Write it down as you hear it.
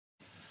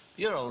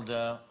You're old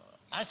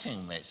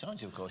acting mates,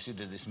 aren't you? Of course, you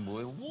did this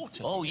movie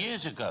Water. Oh,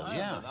 years ago,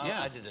 yeah.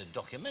 I did a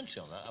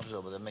documentary on that. I was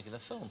over there making a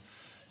film.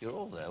 You're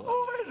all there, weren't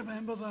Oh, I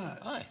remember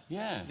that. Aye.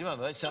 Yeah. You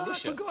remember it? I'd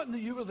forgotten that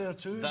you were there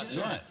too. That's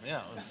right,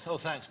 yeah. Oh,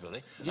 thanks,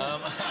 Billy. Yeah.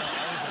 That was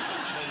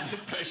a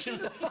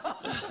impression.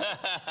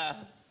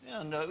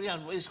 Yeah,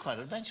 it's quite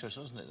adventurous,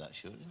 wasn't it, that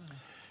shoot?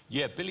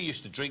 Yeah, Billy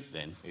used to drink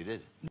then. He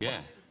did? Yeah.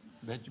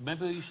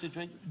 Remember who used to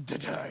drink?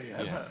 Did I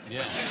ever?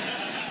 Yeah.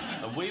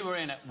 And we were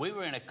in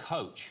a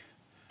coach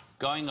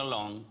going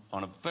along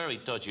on a very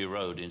dodgy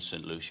road in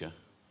St. Lucia,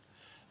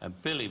 and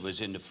Billy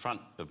was in the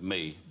front of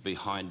me,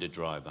 behind the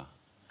driver.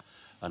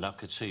 And I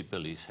could see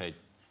Billy's head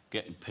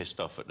getting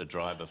pissed off at the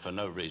driver for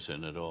no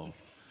reason at all.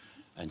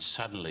 And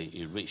suddenly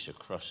he reached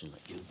across and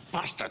went, "You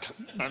bastard!"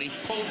 And he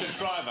pulled the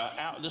driver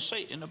out of the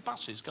seat in the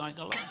buses going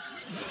along.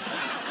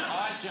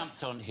 I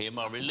jumped on him,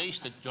 I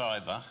released the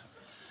driver,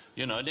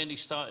 you know, and then he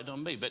started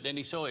on me. But then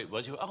he saw it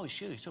was, he went, "Oh,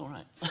 sure, it's all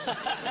right."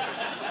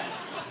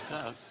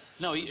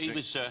 No, he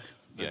was...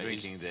 The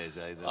drinking days,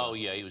 eh? Oh,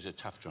 yeah, he was a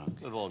tough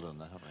drunk. We've all done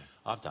that, haven't we?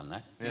 I've done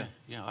that. Yeah.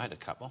 Yeah, I had a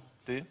couple.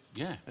 Do you?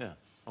 Yeah. Yeah.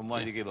 And why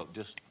did you give up?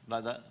 Just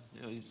like that?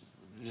 You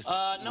just...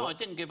 No, I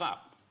didn't give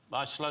up.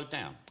 I slowed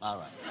down. All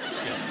right.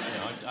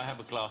 Yeah, I have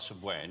a glass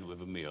of wine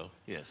with a meal.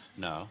 Yes.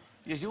 No.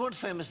 Yes, you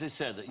once famously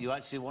said that you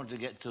actually wanted to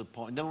get to the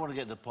point... never want to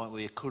get to the point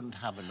where you couldn't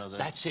have another...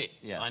 That's it.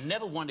 Yeah. I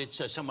never wanted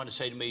someone to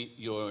say to me,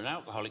 "You're an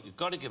alcoholic, you've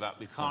got to give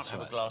up, you can't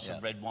have a glass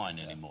of red wine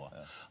anymore."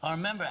 Yeah. I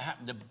remember it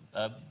happened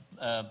to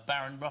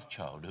Baron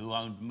Rothschild, who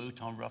owned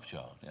Mouton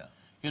Rothschild. Yeah.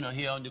 You know,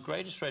 he owned the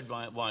greatest red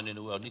wine in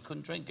the world, and he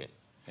couldn't drink it.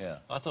 Yeah.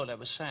 I thought that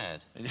was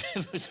sad. It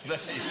was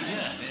very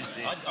sad.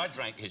 Yeah. I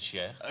drank his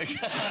share. Okay.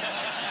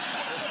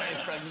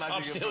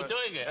 I'm still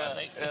doing it, I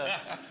think.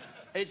 Yeah.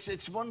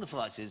 It's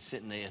wonderful, actually,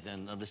 sitting here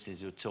and listening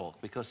to you talk,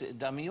 because,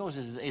 I mean, yours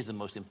is the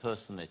most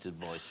impersonated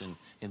voice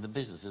in the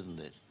business, isn't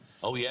it?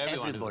 Oh, yeah,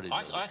 everybody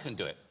does. I can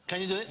do it.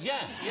 Can you do it?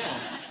 Yeah, yeah.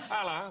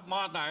 Hello,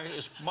 my name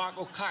is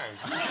Michael Caine.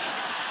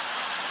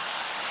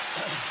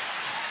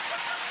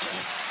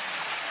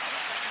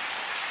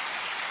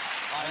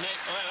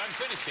 I'm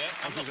finished yet.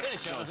 I'm not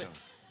finished yet.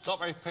 Not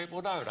many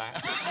people know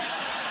that.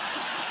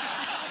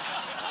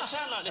 I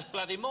sound like this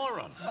bloody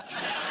moron. I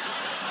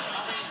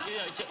mean, you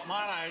know,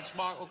 my name's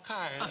Michael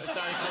Caine.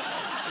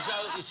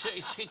 So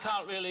he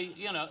can't really,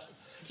 you know.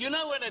 You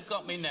know where they've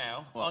got me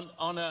now?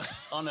 On a...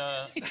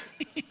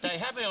 They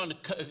have me on the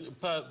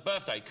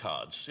birthday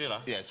cards, you know.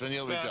 Yes, when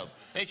you open it up.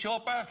 It's your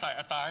birthday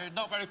today.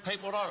 Not many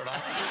people know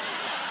that.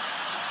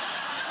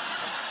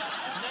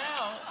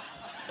 Now,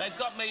 they've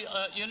got me,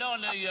 you know,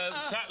 on the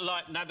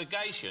satellite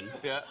navigation.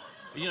 Yeah.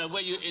 You know,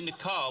 where you're in the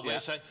car, where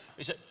it's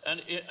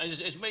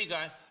me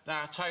going,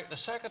 "Now take the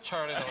second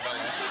turning on the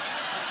left,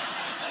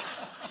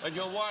 and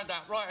you'll wind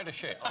up right in the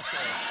shit." I'll show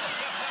you.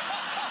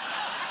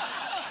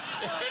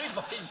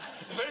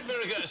 If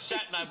anybody's got a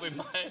sat-nav with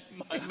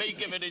me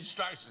giving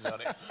instructions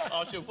on it,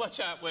 I said, "Watch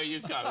out where you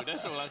go."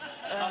 That's all.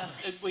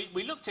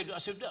 We looked into it. I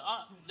said,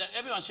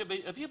 everyone said,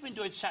 "Have you been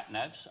doing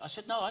sat-navs?" I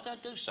said, "No, I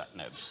don't do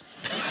sat-navs."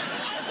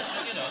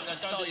 You know,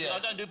 I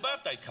don't do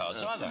birthday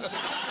cards either.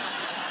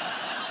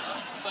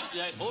 But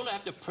all I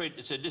have to print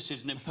is that this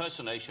is an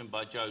impersonation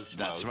by Joe Schmo.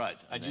 That's right.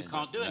 And you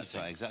can't do anything. That's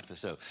right, exactly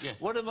so. Yeah.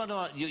 What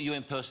about you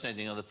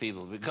impersonating other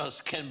people?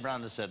 Because Ken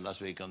Brandon said last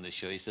week on this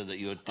show, he said that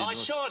you... I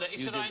saw that. He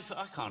said,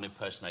 I can't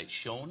impersonate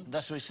Sean.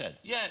 That's what he said?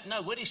 Yeah,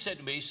 no, what he said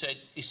to me, he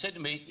said to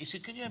me,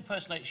 "Can you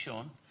impersonate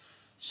Sean?"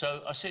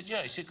 So I said,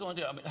 "Yeah." He said, "Go on,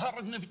 do it." I mean,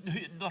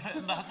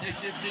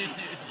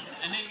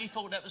 and he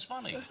thought that was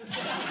funny.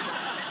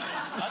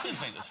 I didn't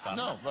think it was funny.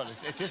 No, well,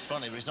 it is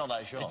funny, but it's not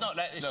like Sean. It's not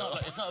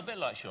a bit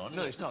like Sean.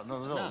 No, it's not at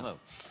all, no.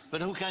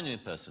 But who can you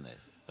impersonate?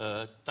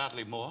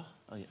 Dudley Moore.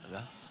 Oh,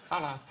 yeah.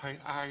 Hello,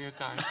 Pete. How are you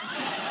going?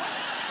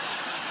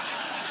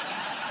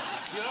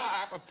 You know what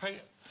happened,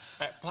 Pete?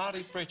 That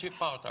bloody Bridget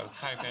Bardot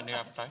came in the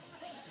other day.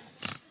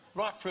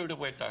 Right through the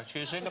window. She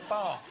was in the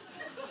bath.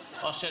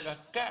 I said,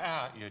 "Get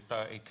out, you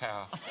dirty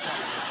cow." They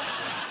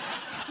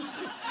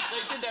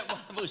did that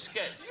wonderful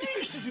sketch. You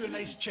used to do a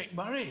nice Chick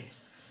Murray.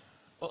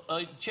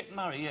 Chick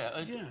Murray,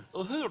 yeah. Yeah.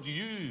 Oh, who are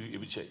you? He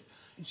would say.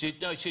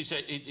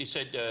 He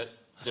said,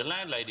 the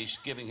landlady's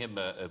giving him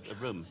a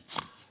room.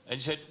 And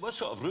he said, "What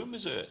sort of room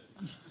is it?"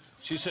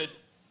 She said,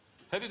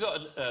 "Have you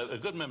got a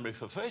good memory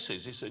for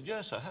faces?" He said,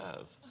 "Yes, I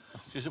have."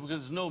 She said,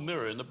 "Because there's no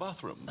mirror in the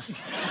bathroom."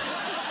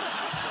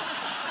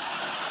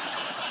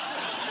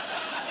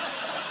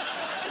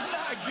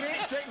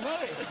 Great Chick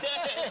Murray.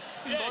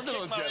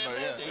 Wonderful Chick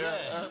Murray,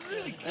 yeah.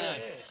 Really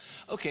great.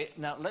 OK,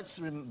 now, let's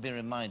be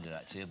reminded,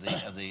 actually, of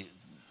the...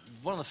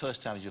 one of the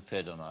first times you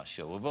appeared on our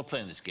show. We're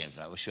playing this game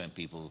tonight. We're showing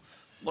people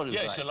what it was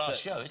like. It's the last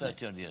show, isn't it?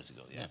 30 years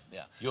ago, yeah.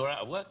 You're out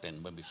of work,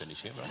 then, when we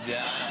finish here, right?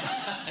 Yeah.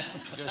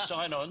 You're going to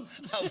sign on?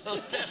 I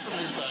will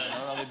definitely sign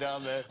on. I'll be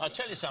down there. I'll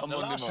tell you something. The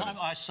last time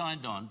I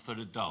signed on for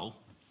the Dole,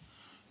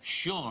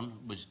 Sean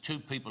was 2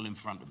 people in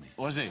front of me.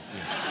 Was he?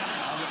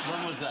 Yeah.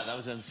 When was that? That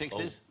was in the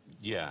 60s?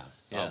 Yeah.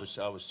 I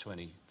was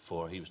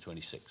 24, he was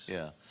 26.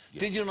 Yeah.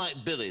 Did you like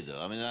Billy,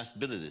 though? I mean, I asked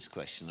Billy this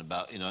question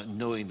about, you know,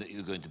 knowing that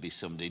you're going to be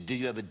somebody. Did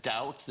you ever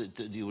doubt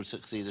that you would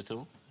succeed at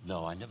all?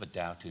 No, I never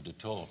doubted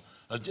at all.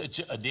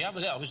 The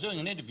other day, I was doing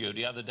an interview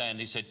the other day, and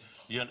he said,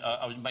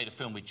 I made a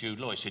film with Jude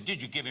Law. He said,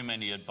 did you give him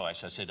any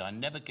advice? I said, I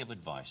never give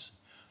advice.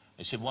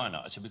 He said, why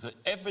not? I said, because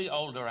every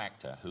older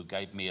actor who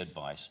gave me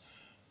advice,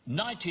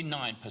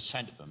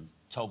 99% of them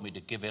told me to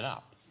give it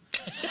up.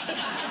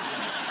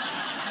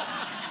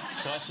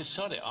 So I said,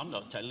 sorry, I'm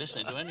not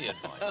listening to any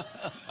advice.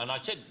 And I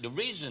said, the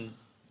reason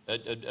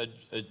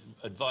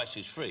advice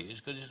is free is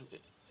because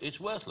it's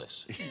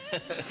worthless.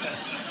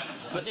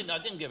 But I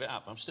didn't give it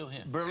up. I'm still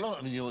here. But a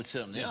lot of you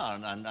certainly are,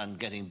 and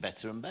getting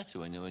better and better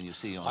when you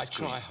see on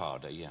screen. I try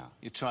harder, yeah.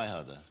 You try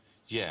harder?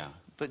 Yeah.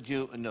 But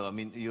no, I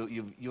mean,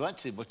 you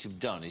actually, what you've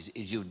done is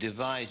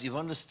you've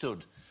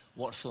understood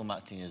what film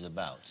acting is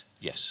about.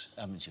 Yes.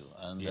 Haven't you?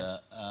 And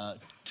yes.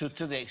 To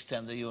the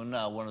extent that you're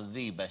now one of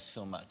the best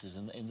film actors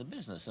in the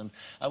business. And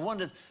I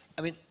wondered,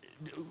 I mean,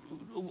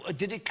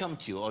 did it come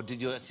to you, or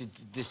did you actually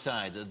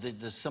decide that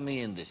there's something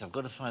in this, I've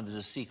got to find there's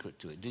a secret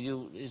to it?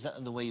 Is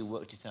that the way you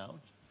worked it out?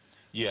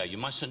 Yeah, you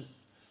mustn't...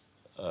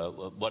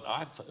 what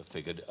I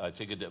figured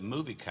that a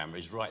movie camera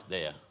is right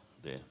there,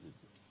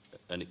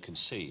 and it can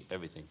see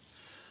everything.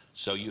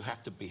 So you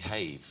have to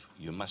behave,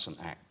 you mustn't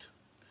act.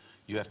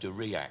 You have to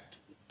react,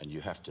 and you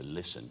have to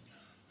listen.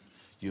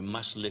 You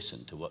must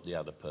listen to what the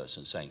other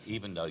person's saying,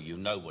 even though you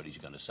know what he's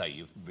going to say.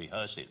 You've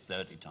rehearsed it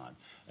 30 times,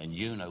 and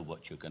you know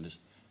what you're going to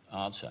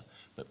answer.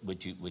 But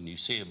when you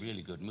see a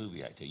really good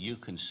movie actor, you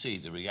can see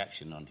the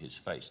reaction on his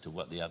face to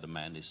what the other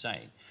man is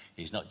saying.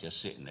 He's not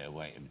just sitting there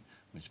waiting,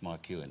 it's my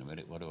cue in a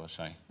minute, what do I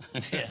say?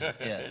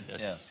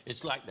 Yeah.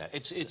 It's like that.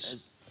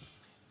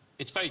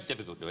 It's very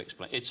difficult to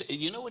explain.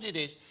 You know what it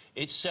is?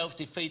 It's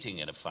self-defeating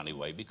in a funny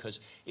way, because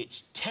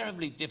it's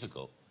terribly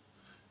difficult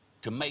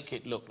to make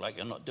it look like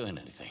you're not doing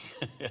anything.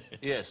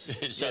 Yes,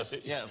 so, yes,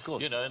 yeah, of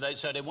course. You know,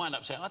 so they wind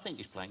up saying, I think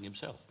he's playing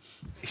himself.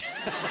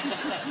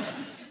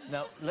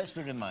 Now, let's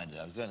be reminded,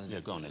 I'm going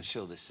to go on,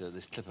 show this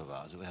clip of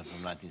ours that we have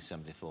from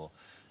 1974,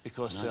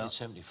 because...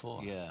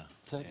 1974? Yeah.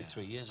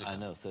 33 years ago. I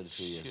know,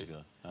 33 years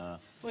ago.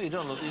 Well, you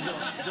don't look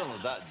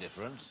that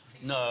different.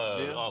 No.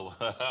 Do you? Oh,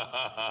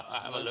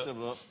 have a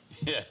look.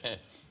 Yeah.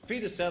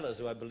 Peter Sellers,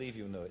 who I believe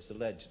you know, it's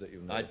alleged that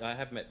you know. I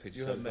have met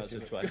Peter Sellers once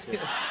or twice. Came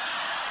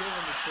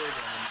on the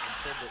program and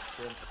said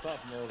that, apart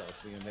from all else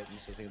being a mate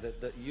use of thing,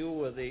 that you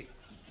were the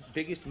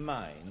biggest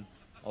mine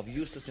of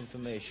useless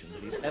information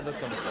that he'd ever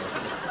come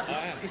across.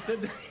 I am. He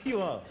said that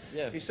you are.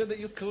 Yeah. He said that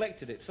you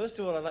collected it. First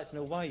of all, I'd like to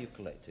know why you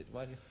collected.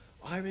 Why do you...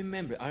 I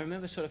remember it. I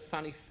remember sort of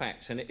funny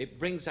facts, and it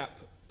brings up,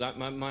 like,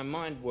 my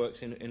mind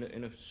works in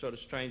a sort of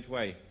strange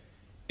way,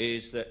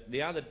 is that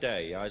the other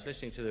day I was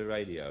listening to the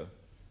radio,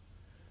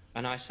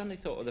 and I suddenly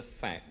thought of the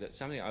fact that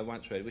something I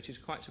once read, which is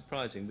quite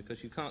surprising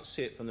because you can't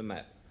see it from the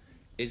map,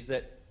 is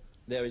that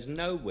there is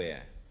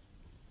nowhere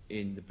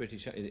in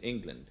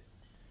England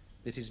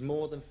that is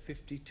more than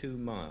 52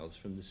 miles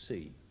from the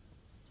sea.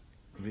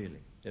 Really,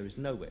 there is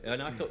nowhere.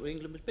 And I thought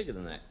England was bigger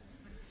than that.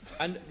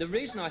 And the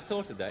reason I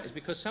thought of that is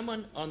because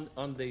someone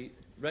on the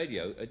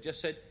radio had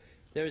just said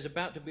there is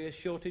about to be a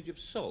shortage of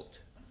salt.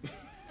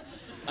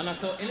 And I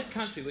thought, in a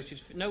country which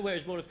is nowhere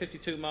is more than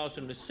 52 miles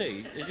from the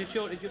sea, there's a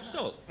shortage of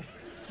salt.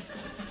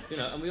 You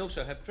know, and we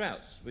also have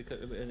droughts,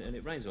 and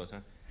it rains all the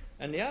time.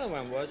 And the other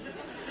one was,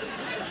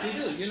 we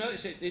do, you know,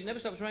 it never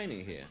stops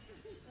raining here.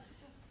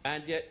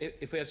 And yet,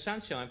 if we have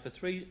sunshine for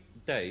 3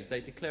 days,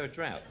 they declare a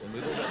drought, and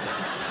we've all got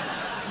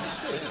that. It's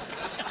true, isn't it?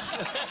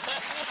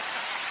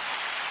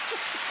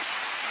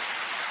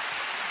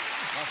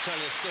 I'll tell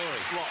you a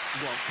story. What?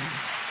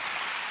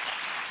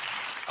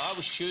 I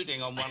was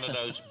shooting on one of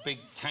those big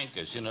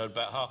tankers, you know,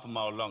 about half a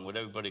mile long, with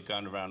everybody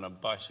going around on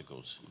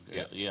bicycles.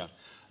 Yeah.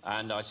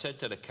 And I said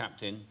to the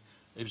captain,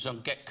 it was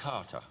on Get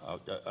Carter,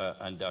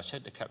 and I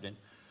said to the captain,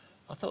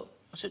 I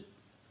said,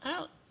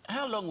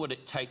 how long would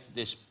it take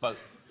this boat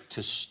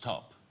to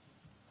stop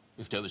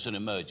if there was an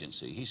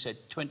emergency? He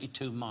said,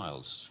 22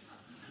 miles.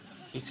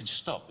 He could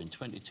stop in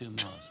 22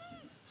 miles.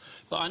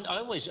 But I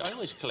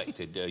always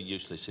collected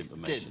useless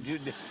information.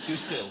 You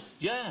still?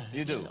 Yeah.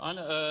 You do? I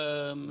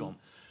know,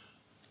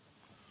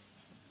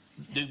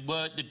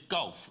 the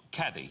golf,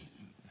 caddy,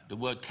 the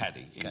word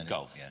caddy in Caddy,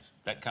 golf, yes.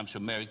 that comes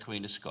from Mary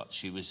Queen of Scots.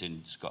 She was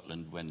in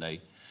Scotland when they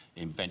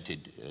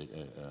invented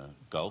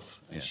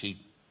golf, and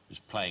she was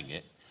playing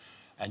it,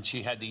 and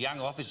she had the young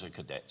officer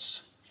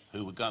cadets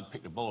who would go and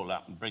pick the ball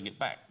up and bring it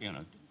back, you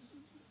know,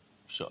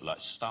 sort of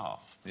like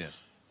staff. Yes.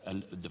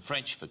 And the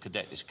French for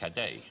cadet is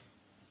cadet,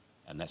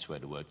 and that's where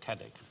the word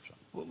cadet comes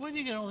from. Where do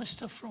you get all this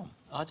stuff from?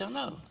 I don't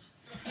know.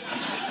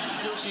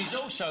 She's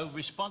also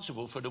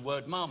responsible for the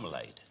word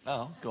marmalade.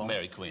 Oh, go on.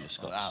 Mary Queen of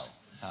Scots. Oh,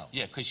 how?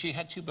 Yeah, because she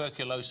had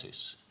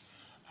tuberculosis,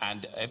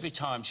 and every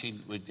time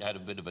she had a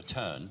bit of a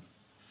turn,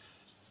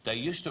 they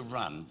used to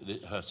run,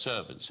 her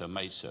servants, her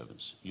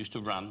maidservants, used to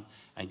run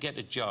and get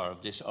a jar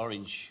of this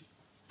orange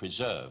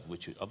preserve,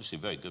 which is obviously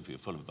very good for you,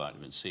 full of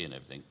vitamin C and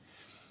everything.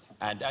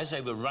 And as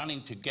they were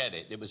running to get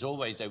it, it was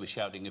always, they were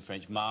shouting in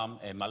French, Mame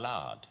est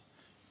malade,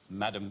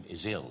 Madam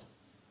is ill.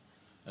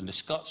 And the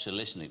Scots are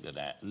listening to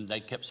that, and they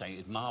kept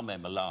saying, Mame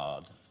est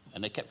malade,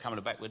 and they kept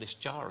coming back with this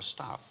jar of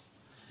stuff.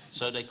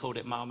 So they called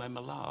it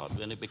marmalade,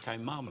 and it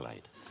became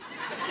marmalade.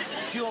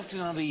 Do you often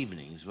have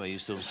evenings where you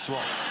sort of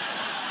swap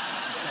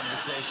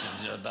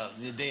conversations, you know, about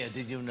your day?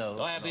 Did you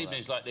know? I have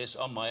evenings like this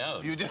on my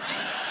own. You do?